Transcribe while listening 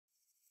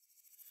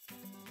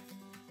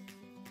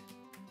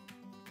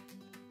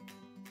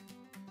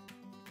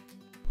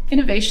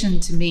Innovation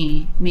to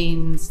me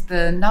means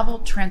the novel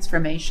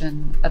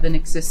transformation of an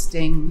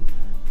existing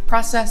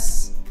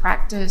process,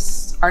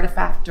 practice,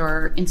 artifact,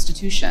 or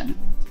institution.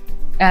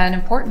 And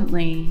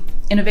importantly,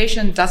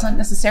 innovation doesn't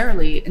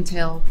necessarily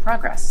entail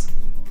progress.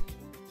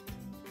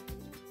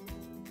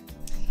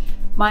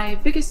 My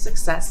biggest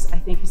success, I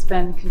think, has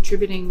been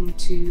contributing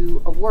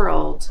to a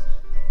world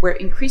where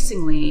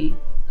increasingly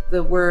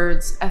the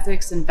words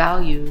ethics and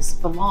values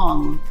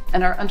belong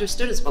and are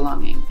understood as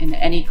belonging in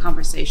any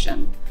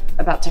conversation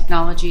about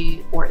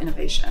technology or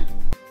innovation.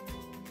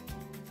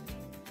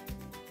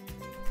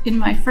 In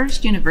my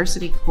first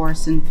university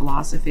course in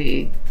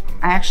philosophy,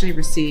 I actually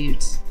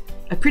received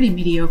a pretty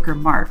mediocre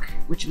mark,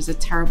 which was a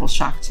terrible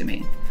shock to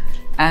me.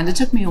 And it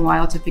took me a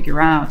while to figure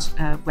out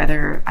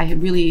whether I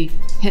had really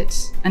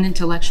hit an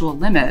intellectual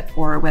limit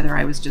or whether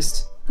I was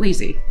just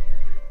lazy.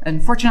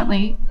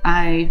 Unfortunately,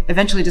 I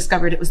eventually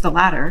discovered it was the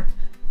latter,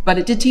 but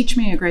it did teach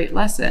me a great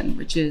lesson,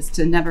 which is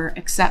to never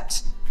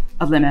accept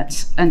a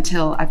limit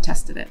until I've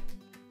tested it.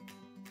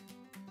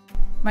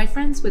 My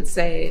friends would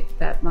say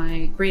that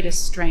my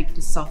greatest strength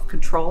is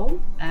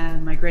self-control,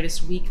 and my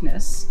greatest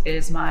weakness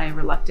is my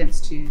reluctance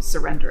to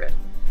surrender it.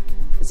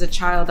 As a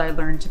child, I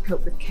learned to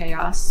cope with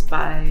chaos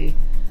by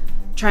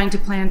trying to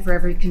plan for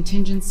every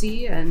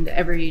contingency and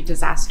every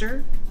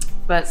disaster,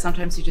 but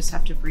sometimes you just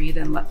have to breathe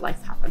and let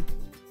life happen.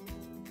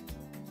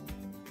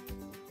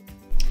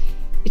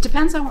 It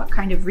depends on what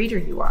kind of reader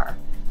you are.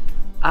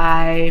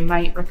 I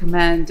might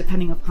recommend,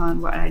 depending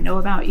upon what I know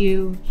about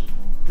you,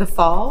 The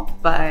Fall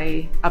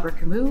by Albert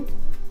Camus,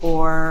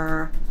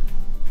 or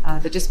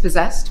The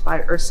Dispossessed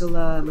by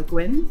Ursula Le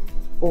Guin,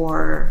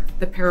 or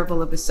The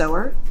Parable of the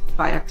Sower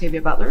by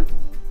Octavia Butler,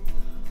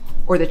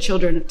 or The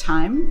Children of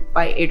Time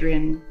by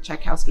Adrian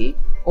Tchaikovsky,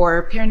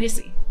 or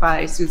Piranesi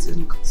by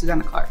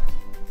Susanna Clark.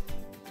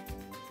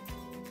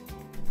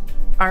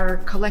 Our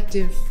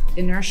collective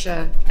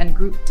inertia and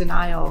group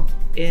denial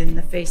in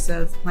the face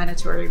of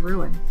planetary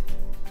ruin.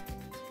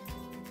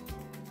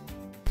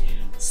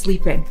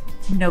 Sleeping,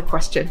 no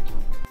question.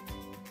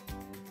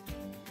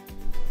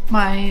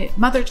 My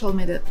mother told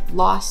me that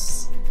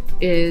loss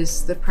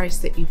is the price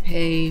that you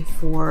pay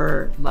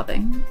for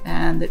loving,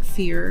 and that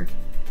fear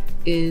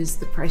is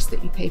the price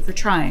that you pay for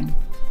trying,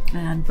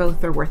 and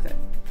both are worth it.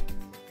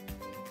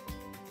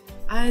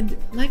 I'd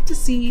like to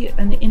see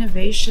an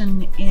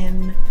innovation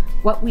in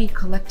what we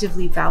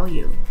collectively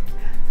value.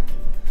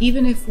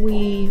 Even if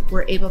we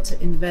were able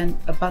to invent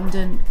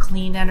abundant,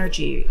 clean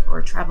energy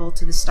or travel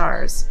to the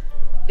stars,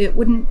 it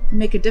wouldn't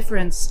make a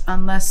difference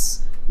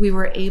unless we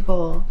were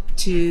able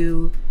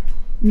to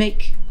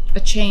make a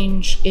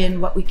change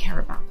in what we care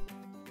about.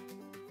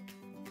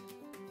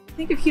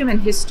 Think of human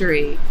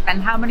history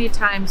and how many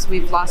times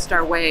we've lost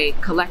our way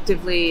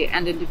collectively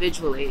and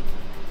individually,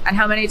 and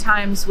how many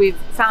times we've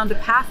found a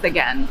path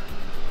again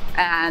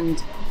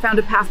and found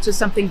a path to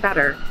something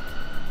better.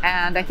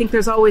 And I think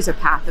there's always a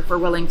path if we're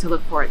willing to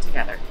look for it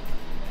together.